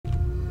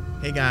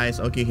Hey guys,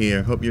 Oki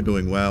here, hope you're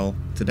doing well.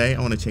 Today I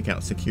want to check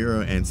out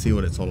Sekiro and see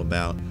what it's all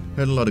about.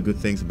 Heard a lot of good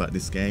things about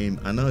this game.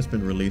 I know it's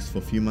been released for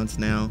a few months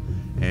now,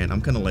 and I'm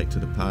kind of late to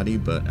the party,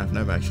 but I've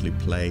never actually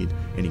played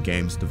any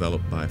games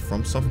developed by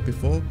FromSoft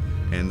before,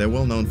 and they're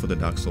well known for the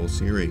Dark Souls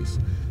series.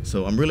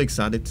 So I'm really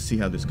excited to see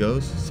how this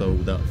goes, so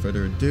without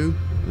further ado,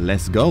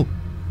 let's go!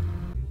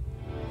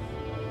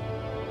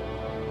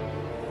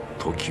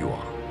 時は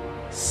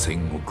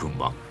戦国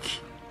末期。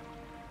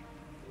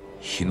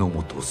日の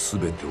本す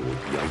べてを焼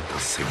いた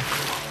戦火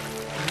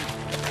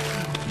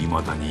はい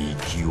まだに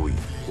勢い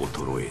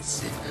衰え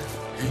ず、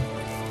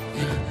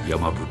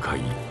山深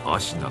い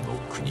芦名の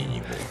国に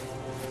も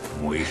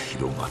燃え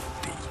広がっ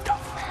ていた。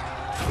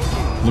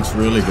Looks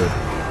really good.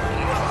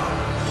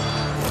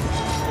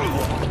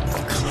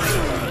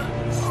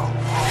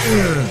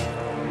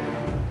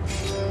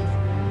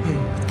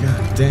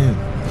 God damn.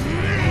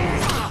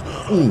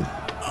 Ooh.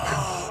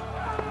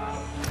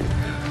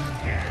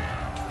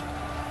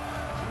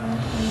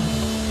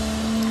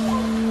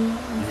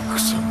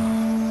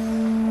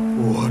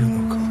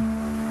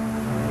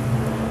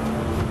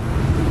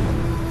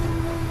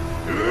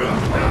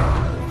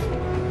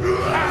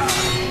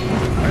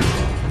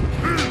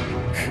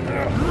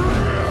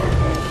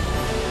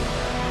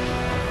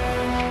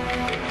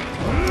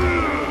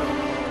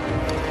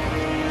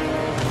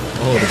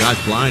 Oh, the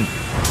guy's blind.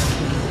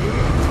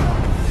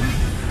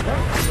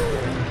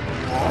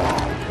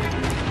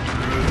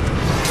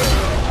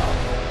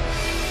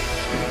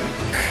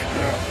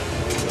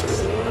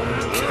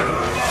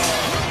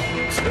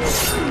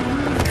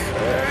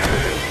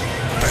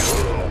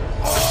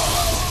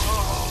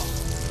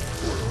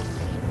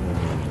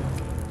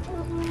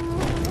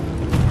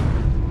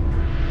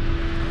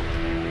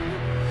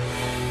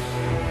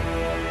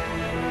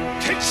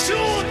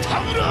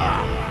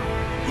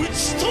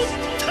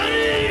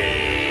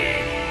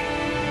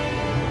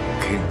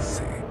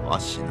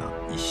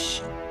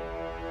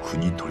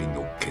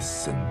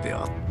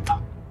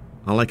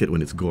 I like it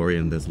when it's gory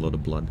and there's a lot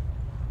of blood.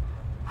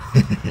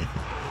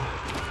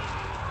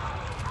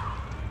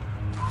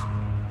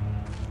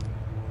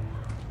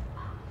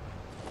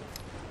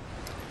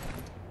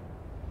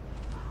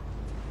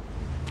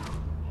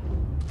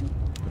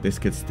 This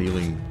kid's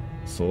stealing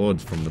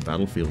swords from the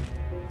battlefield.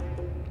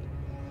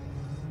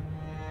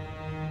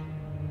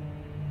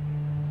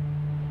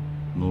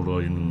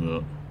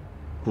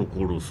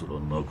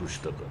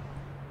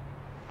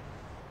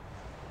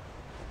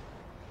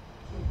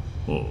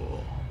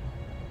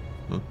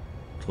 Huh?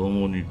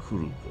 共に来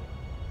るか、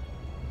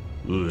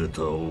飢え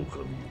た狼。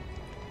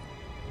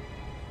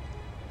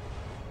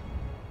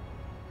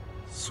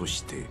そ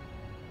して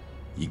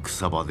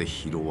戦場で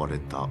拾われ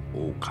た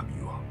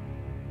狼は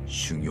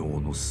修行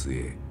の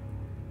末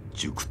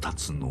熟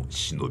達の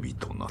忍び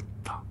となっ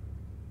た。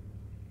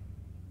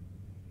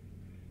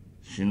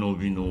忍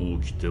びの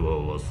掟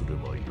は忘れ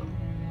まいな。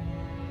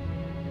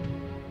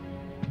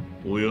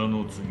親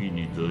の次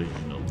に大事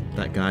なもの。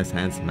That guy's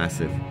hand's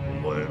massive.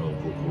 お前の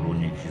心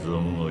に刻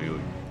むがよい。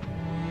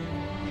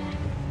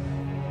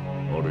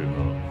あれが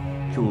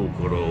今日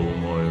からお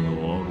前の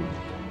主だ。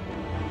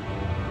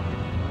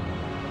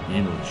命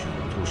を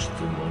賭して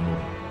守る。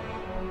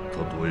た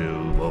とえ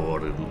奪わ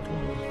れるとも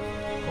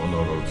必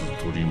ず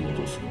取り戻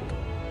すのだ。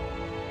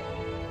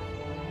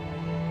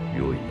よ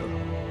いな、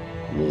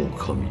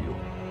狼よ。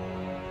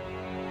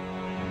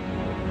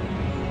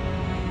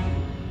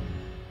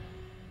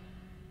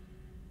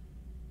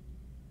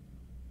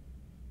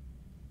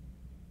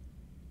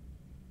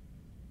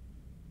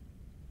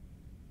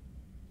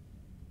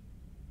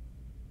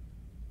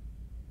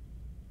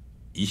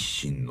一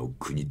心の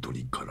国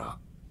取りから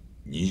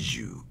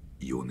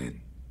24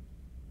年。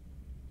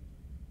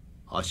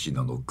芦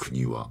名の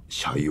国は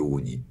斜陽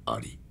にあ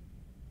り、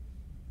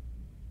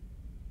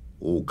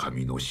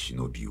狼の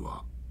忍び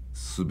は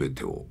すべ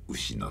てを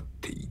失っ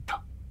てい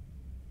た。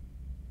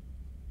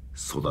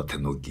育て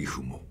の義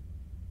父も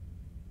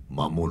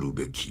守る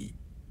べき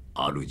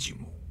主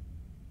も。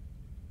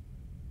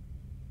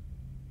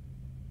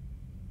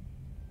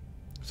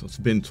So it's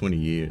been 20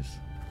 years.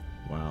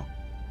 Wow.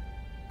 "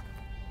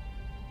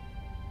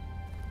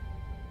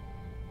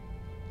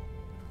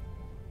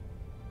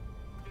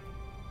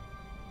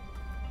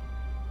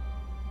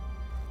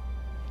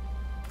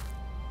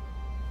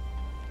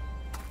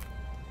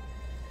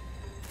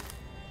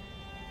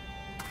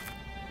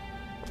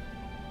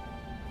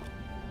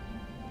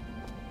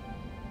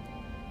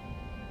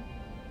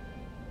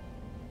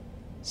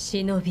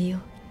忍びよ、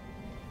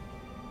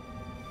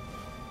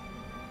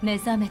目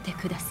覚めて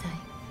ください。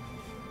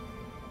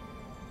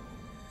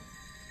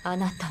あ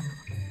なた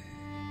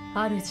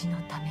の主の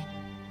ために。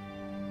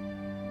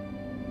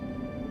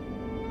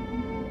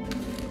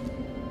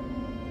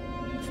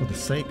For the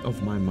sake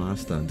of my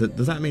master.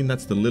 Does that mean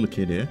that's the little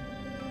kid here?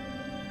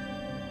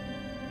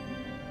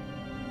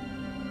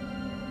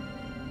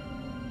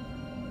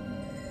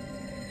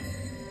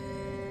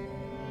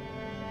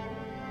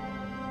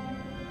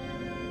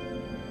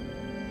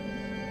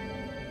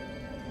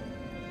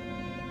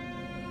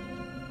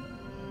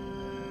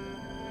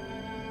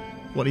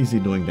 What is he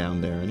doing down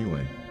there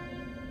anyway?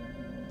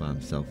 by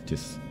himself,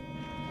 just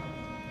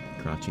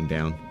crouching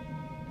down.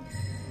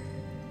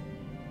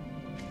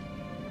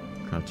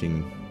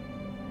 Crouching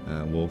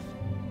wolf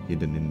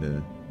hidden in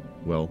the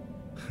well.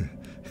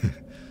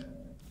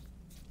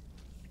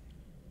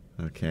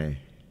 Okay.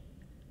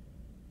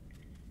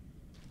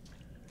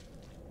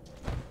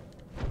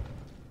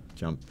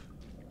 Jump.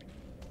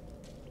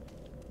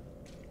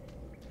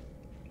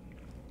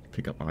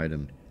 Pick up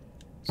item.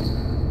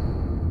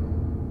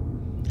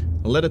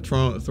 A letter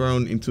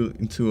thrown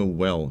into a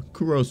well.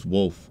 Kuro's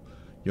wolf.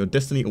 Your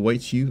destiny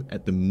awaits you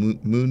at the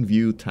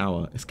Moonview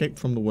Tower. Escape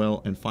from the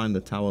well and find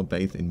the tower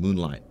bathed in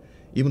moonlight.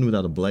 Even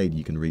without a blade,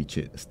 you can reach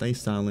it. Stay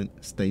silent,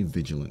 stay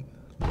vigilant.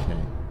 Okay.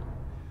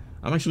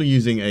 I'm actually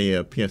using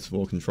a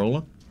PS4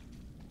 controller,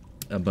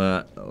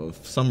 but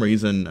for some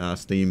reason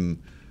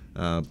Steam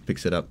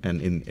picks it up,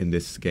 and in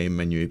this game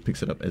menu it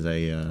picks it up as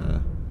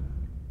a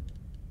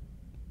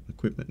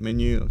equipment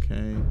menu.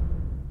 Okay.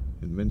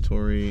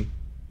 Inventory.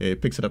 Yeah,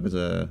 it picks it up as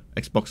a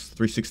Xbox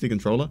 360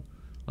 controller.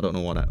 I don't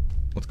know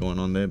what's going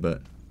on there,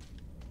 but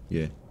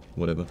yeah,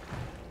 whatever.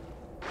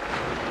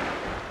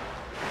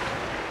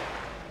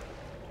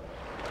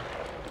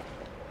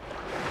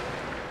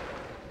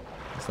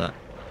 What's that?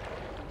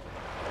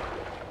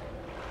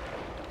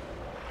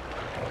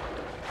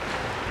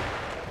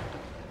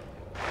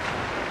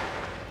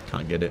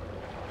 Can't get it.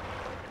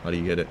 How do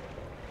you get it?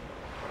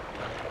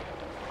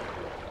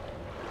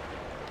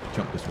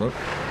 Jump this rope?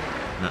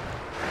 Nah.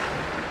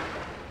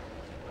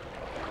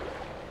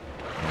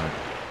 Right.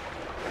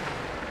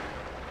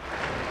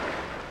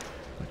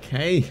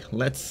 Okay,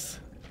 let's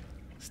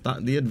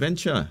start the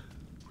adventure.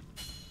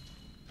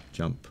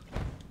 Jump.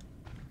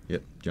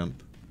 Yep,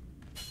 jump.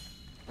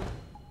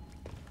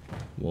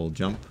 Wall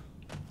jump.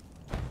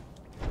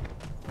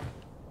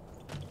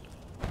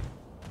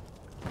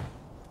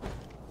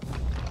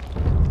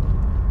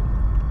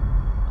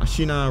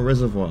 Ashina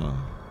Reservoir.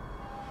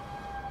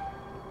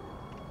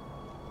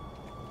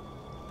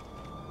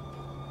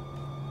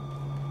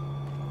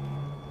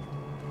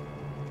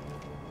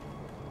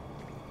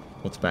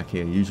 What's back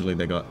here? Usually in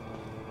the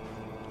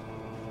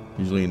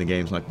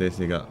games like this,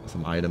 they got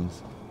some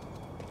items.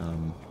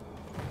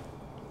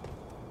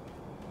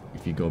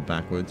 If you go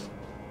backwards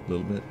a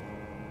little bit,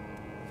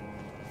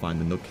 find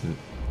the nooks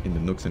in the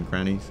nooks and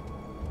crannies.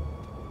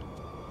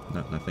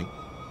 No, nothing.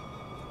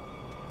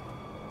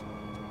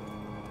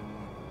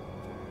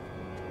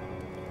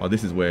 Oh,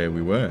 this is where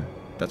we were.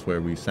 That's where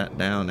we sat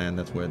down, and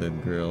that's where the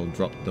girl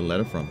dropped the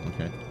letter from.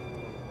 Okay.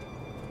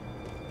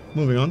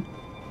 Moving on.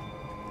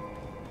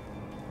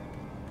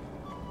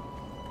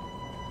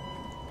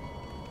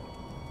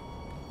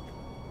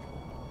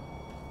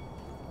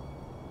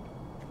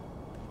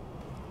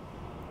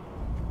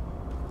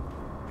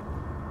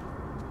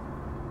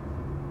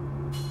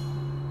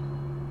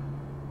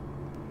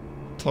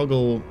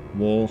 Toggle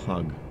wall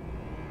hug.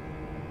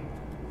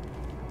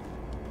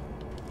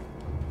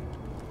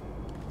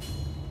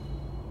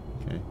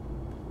 Okay.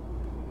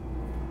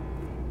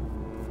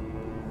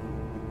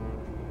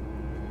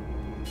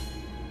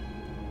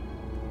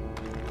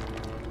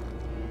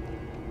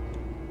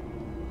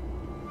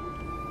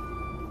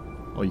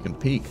 Oh, you can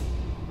peek.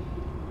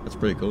 That's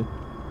pretty cool.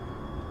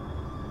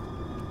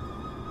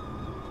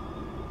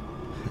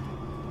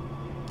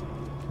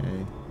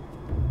 Okay.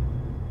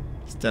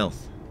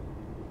 Stealth.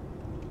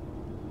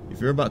 If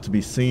you're about to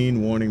be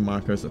seen, warning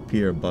markers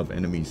appear above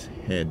enemies'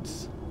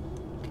 heads.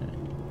 Okay.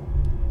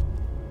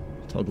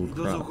 Toggle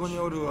crouch.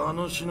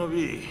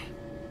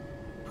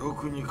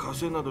 特に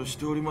稼いなどし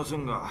ておりませ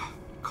んが、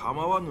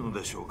構わぬの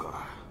でしょう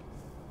か。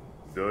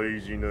大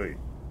事ない。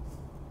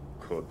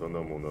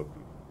刀もなく、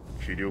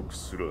気力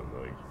すらない。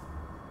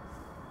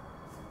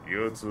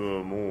奴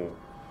はもう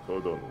ただ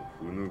の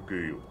ふぬけ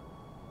よ。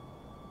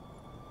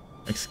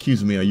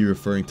Excuse me, are you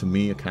referring to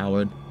me, a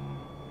coward?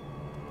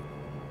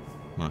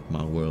 Mark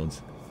my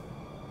words.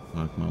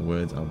 Mark my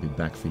words, I'll be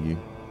back for you.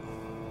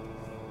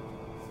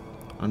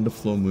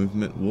 Underfloor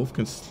movement. Wolf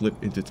can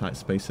slip into tight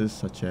spaces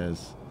such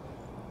as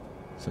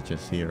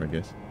here, I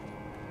guess.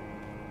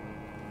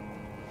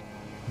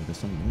 Oh, there's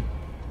something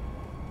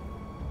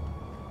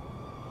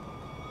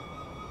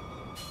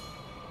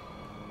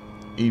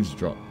there.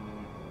 Eavesdrop.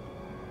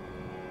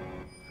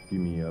 月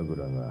見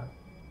櫓が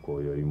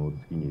今宵も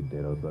月に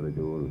照らされて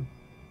おる。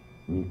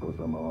巫女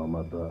様は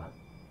また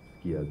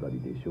月明かり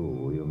で書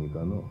をお読みか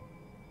の。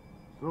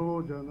そ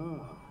うじゃな。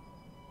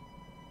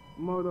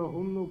まだ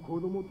ほんの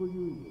子供という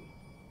に、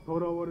囚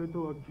われ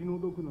とは気の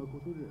毒なこ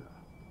とじ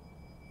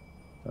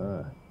ゃ。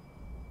ああ、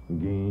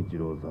源一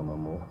郎様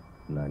も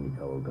何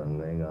かお考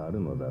えがある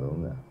のだろ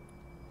うが。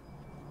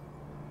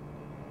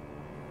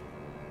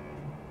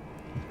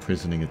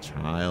Imprisoning a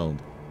child.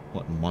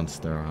 What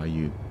monster are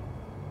you?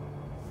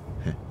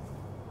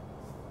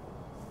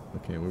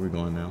 Okay, where are we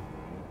going now?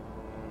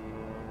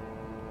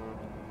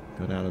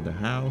 Got out of the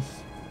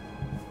house.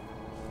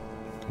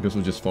 I guess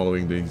we're just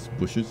following these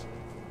bushes.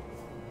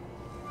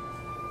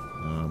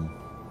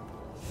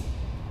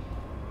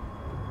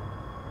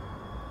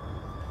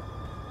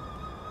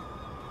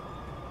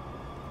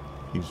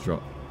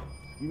 Eavesdrop.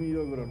 月見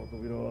櫓の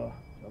扉は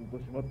ちゃんと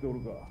閉まっておる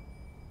か。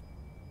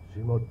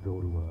閉まって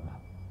おるが、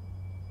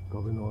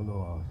壁の穴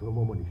はその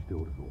ままにして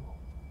おるぞ。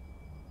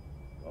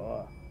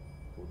ああ、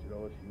そちら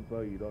は心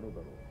配いらぬだ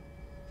ろう。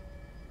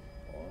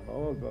穴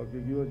は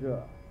崖際じゃ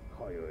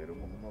通える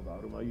ものなど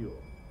あるまいよ。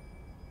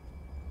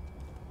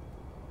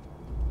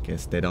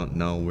 Guess they don't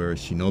know we're a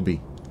shinobi.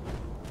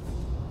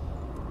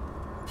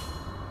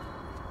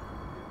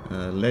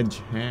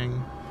 Ledge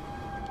hang.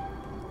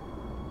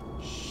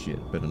 Shit,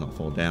 better not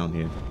fall down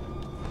here.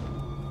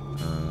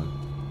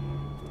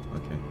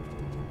 Okay.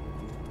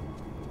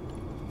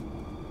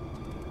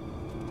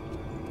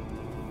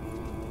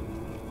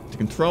 The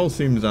control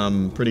seems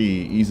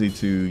pretty easy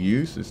to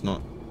use. It's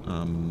not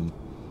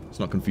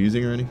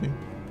confusing or anything.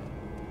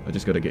 I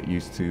just got to get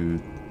used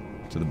to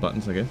the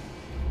buttons, I guess.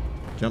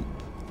 Jump.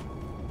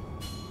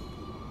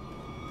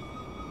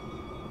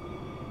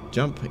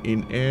 Jump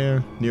in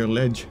air near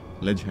ledge.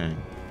 Ledge hang.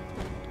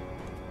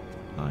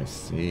 I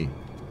see.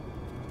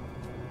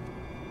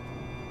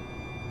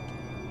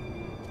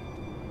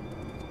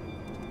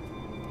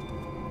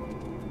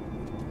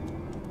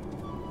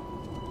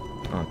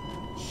 Oh,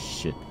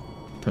 shit.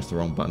 Pressed the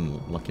wrong button.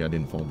 Lucky I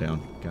didn't fall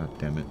down. God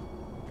damn it.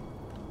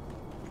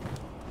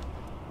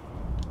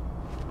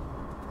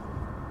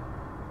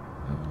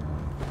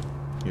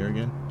 Here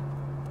again?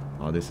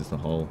 Oh, this is the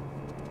hole.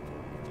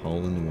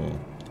 Hole in the wall.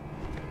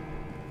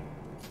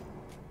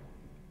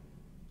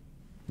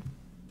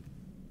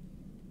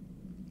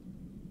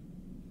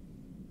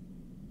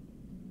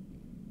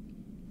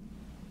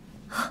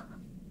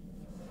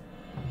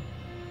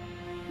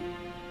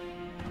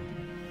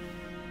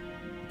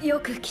よ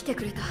く来て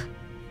くれた。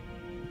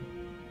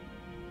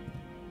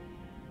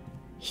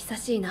久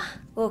しいな、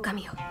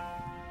狼よ。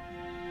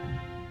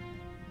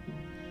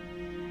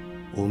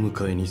お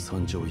迎えに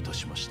参上いた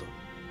しました。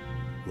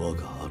我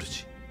が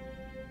主。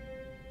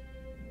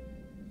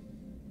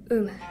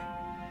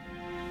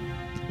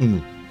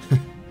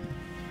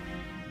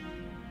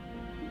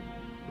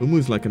Umu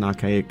is like an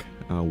archaic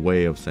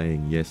way of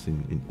saying yes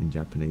in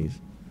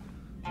Japanese.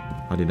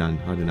 How did I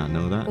not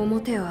know that?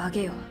 表を上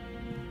げよ。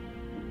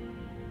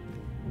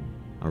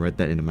I read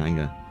that in the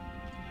manga.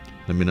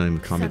 Let me know in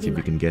the comments if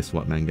you can guess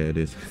what manga it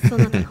is. そ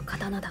なたの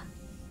刀だ。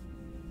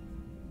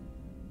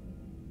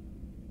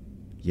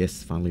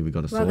Yes, finally we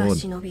got a 我が sword.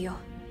 忍びよ。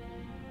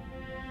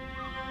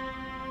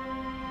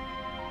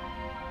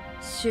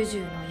主従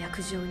の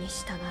約定に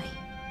従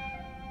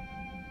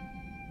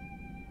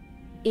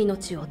い、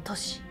命を賭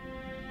し、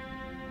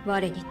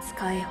我に仕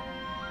えよ。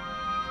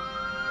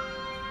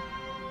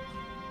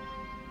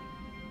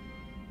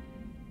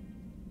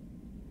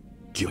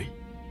御意。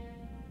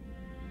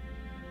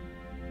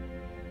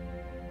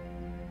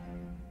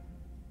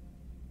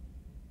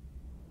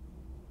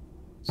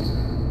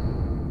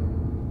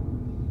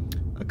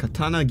A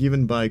katana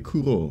given by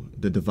Kuro,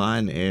 the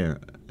divine heir,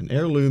 an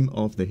heirloom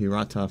of the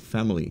Hirata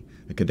family,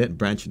 a cadet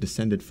branch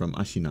descended from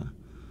Ashina.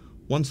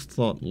 Once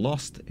thought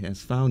lost, it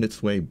has found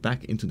its way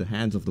back into the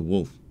hands of the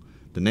wolf.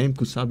 The name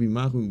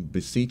Kusabimaru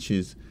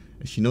beseeches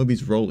a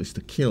shinobi's role is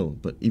to kill,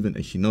 but even a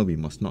shinobi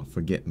must not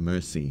forget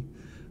mercy.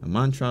 A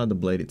mantra the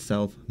blade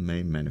itself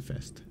may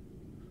manifest.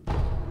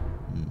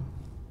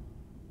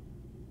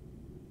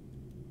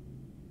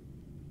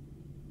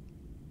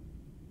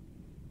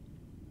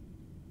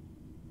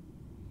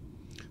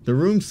 The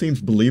room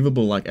seems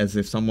believable, like as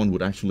if someone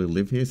would actually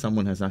live here.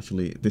 Someone has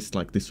actually,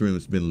 this room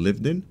has been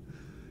lived in.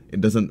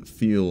 It doesn't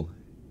feel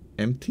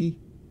empty.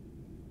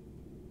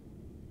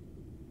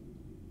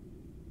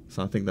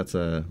 So I think that's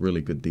a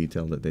really good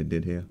detail that they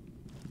did here.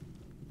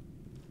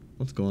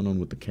 What's going on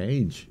with the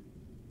cage?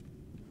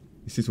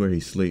 This is where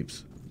he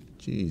sleeps.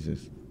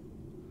 Jesus.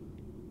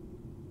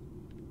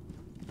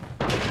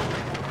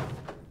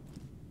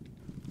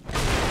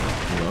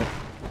 Well,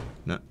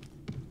 no.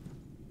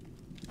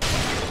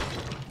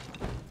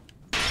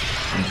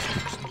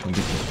 I'm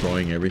just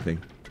destroying everything.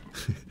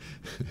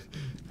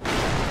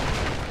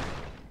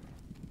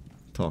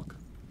 Talk.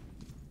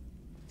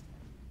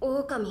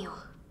 狼よ、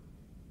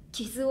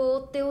傷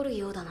を負っておる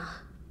ようだ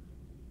な。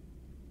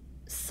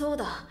そう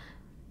だ、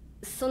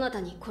そな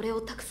たにこれ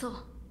を託そう。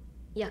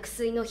薬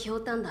水のひょ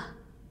うたんだ。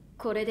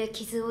これで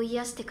傷を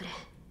癒してくれ。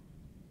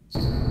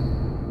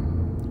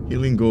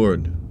Healing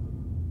gourd.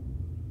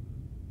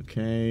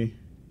 Okay.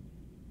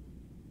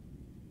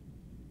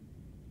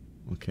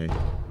 Okay.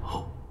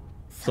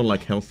 So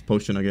like health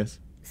potion, I guess.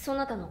 そ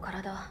なたの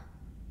体、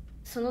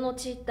その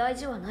後大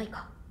事はない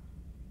か。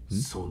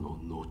その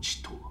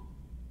後とは。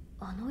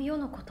あの世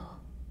のこと、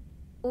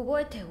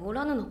覚えてお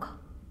らぬのか。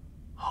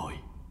は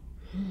い。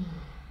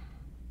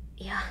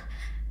いや、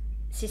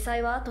司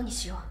祭は後に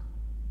しよう。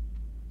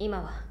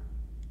今は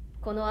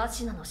このア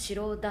シナの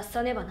城を脱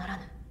さねばなら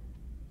ぬ。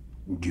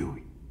御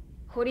意。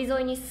堀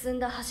沿いに進ん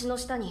だ橋の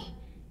下に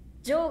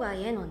場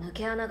外への抜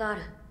け穴があ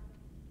る。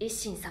一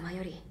心様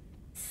より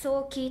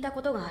そう聞いた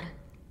ことがある。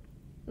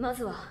ま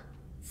ずは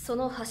そ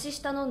の橋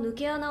下の抜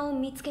け穴を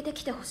見つけて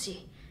きてほし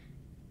い。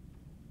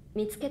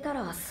見つけた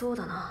らそう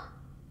だな、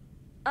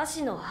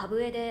足の歯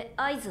笛で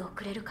合図を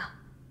くれるか。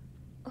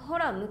ほ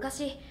ら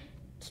昔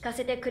聞か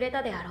せてくれ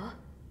たであろう。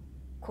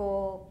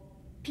こ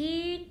うピ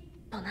ーッ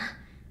とな。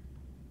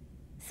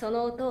そ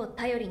の音を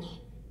頼り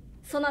に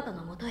そなた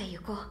のもとへ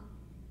行こう。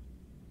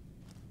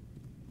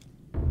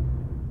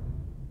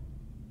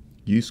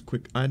Use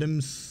quick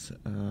items.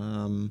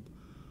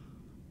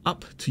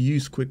 Up to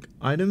use quick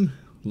item.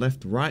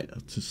 Left, right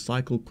to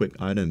cycle quick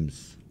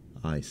items.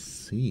 I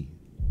see.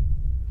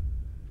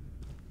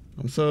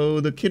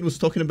 So the kid was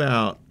talking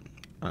about.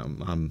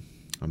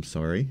 I'm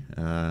sorry.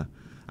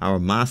 Our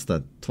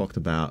master talked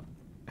about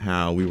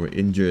how we were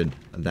injured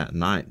that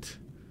night,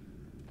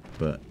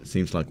 but it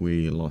seems like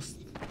we lost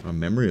our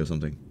memory or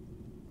something.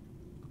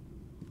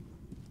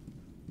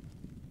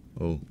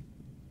 Oh.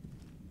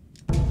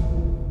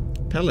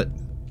 Pellet.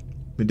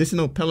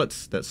 Medicinal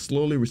pellets that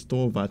slowly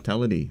restore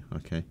vitality.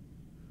 Okay.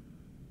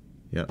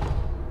 Yep.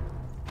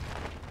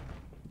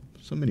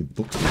 So many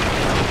books.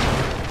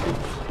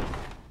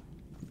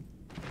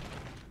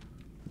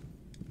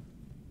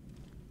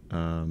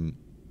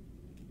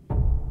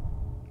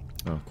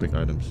 Oh, quick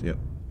items. Yep.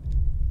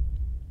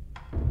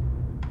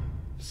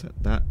 Set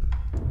that.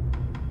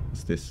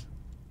 What's this?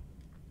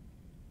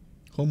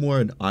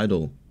 Homeward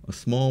idol. A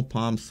small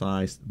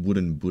palm-sized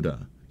wooden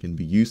Buddha can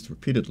be used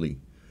repeatedly.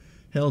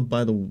 Held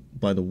by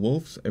the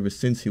wolves ever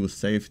since he was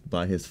saved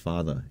by his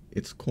father.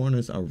 Its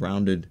corners are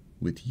rounded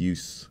with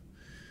use.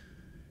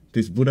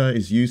 This Buddha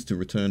is used to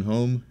return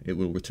home. It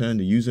will return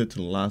the user to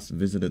the last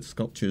visited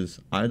sculpture's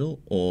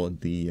idol or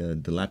the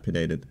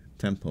dilapidated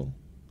temple.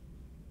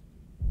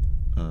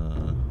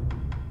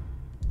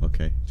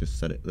 Okay, just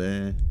set it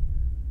there.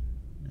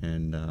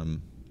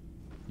 And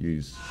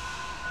use.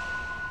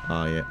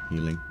 Ah, yeah,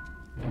 healing.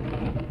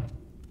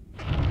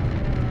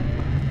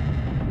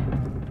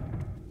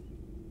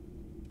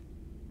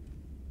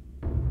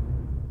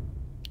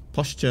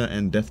 Posture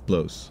and death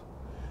blows.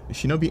 A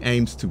shinobi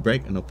aims to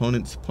break an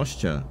opponent's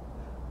posture.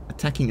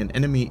 Attacking an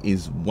enemy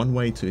is one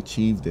way to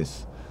achieve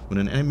this. When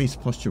an enemy's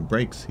posture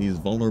breaks, he is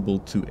vulnerable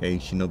to a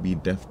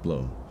shinobi death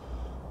blow.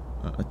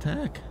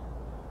 Attack.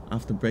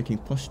 After breaking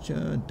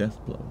posture,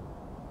 death blow.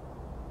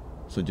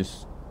 So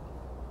just...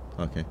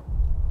 Okay.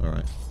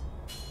 Alright.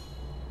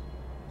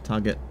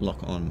 Target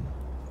lock on.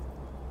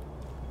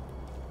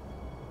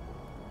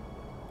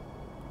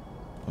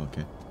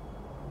 Okay.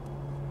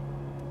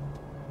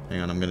 Hang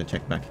on, I'm gonna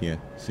check back here,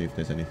 see if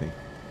there's anything.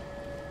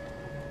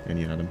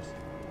 Any items?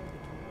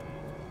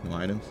 No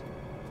items?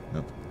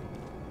 Nope.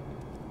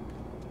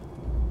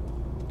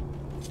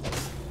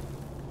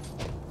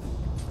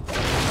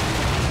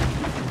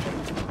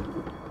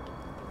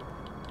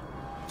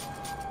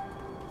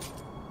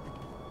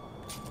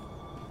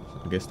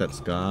 So I guess that's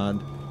guard.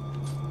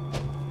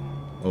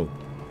 Oh.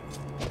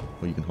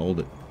 Oh, you can hold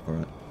it.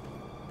 Alright.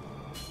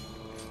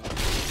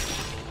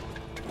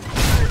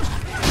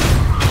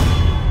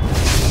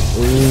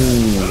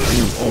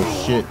 Oh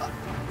shit.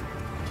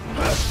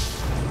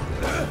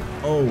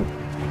 Oh.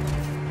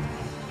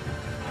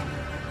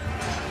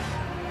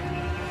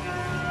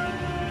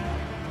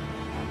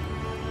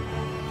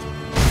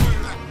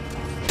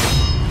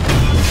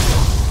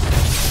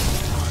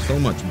 So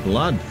much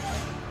blood.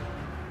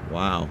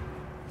 Wow.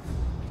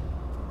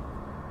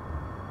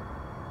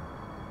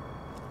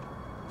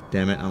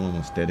 Damn it, I'm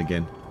almost dead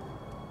again.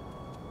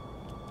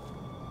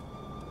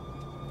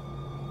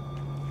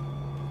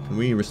 Can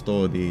we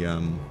restore the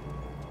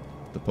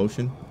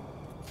potion?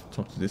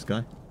 Talk to this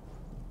guy.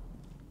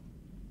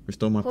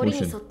 Restore my potion.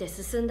 堀に沿って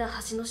進んだ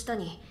橋の下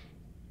に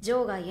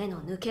場外へ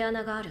の抜け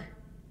穴がある。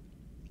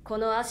こ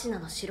のアシナ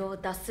の城を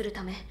脱する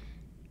ため、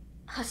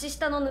橋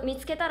下の見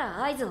つけた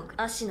ら合図を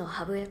アシの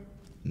ハブへ。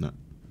No.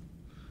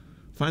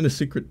 Find the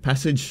secret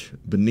passage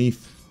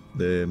beneath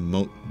the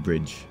moat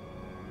bridge.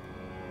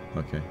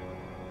 Okay.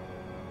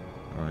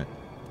 All right.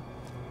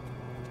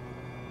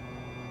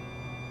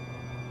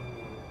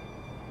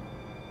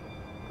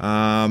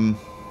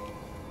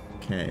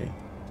 Okay.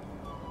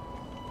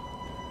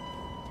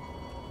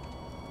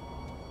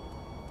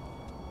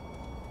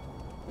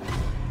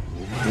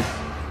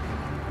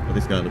 Oh,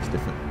 this guy looks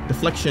different.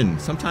 Deflection.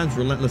 Sometimes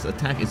relentless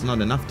attack is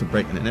not enough to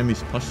break an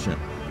enemy's posture.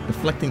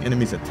 Deflecting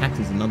enemies' attacks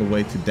is another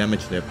way to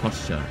damage their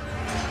posture.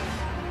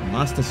 The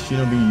Master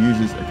Shinobi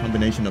uses a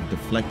combination of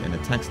deflect and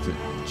attacks to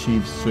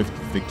achieve swift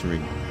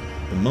victory.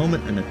 The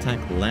moment an attack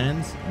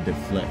lands,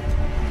 deflect.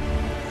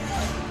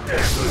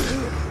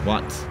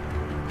 What?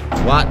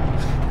 What?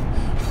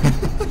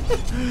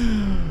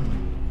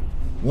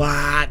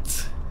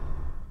 What?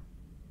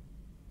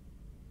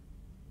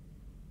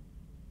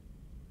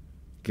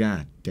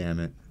 God damn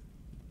it.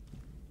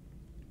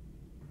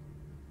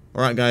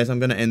 Alright guys, I'm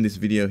going to end this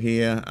video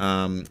here.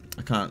 I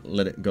can't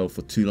let it go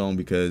for too long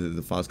because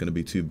the file's going to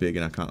be too big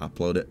and I can't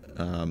upload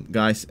it.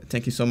 Guys,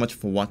 thank you so much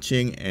for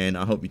watching and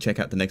I hope you check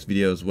out the next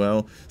video as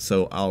well.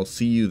 So I'll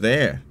see you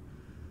there.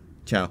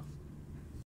 Ciao.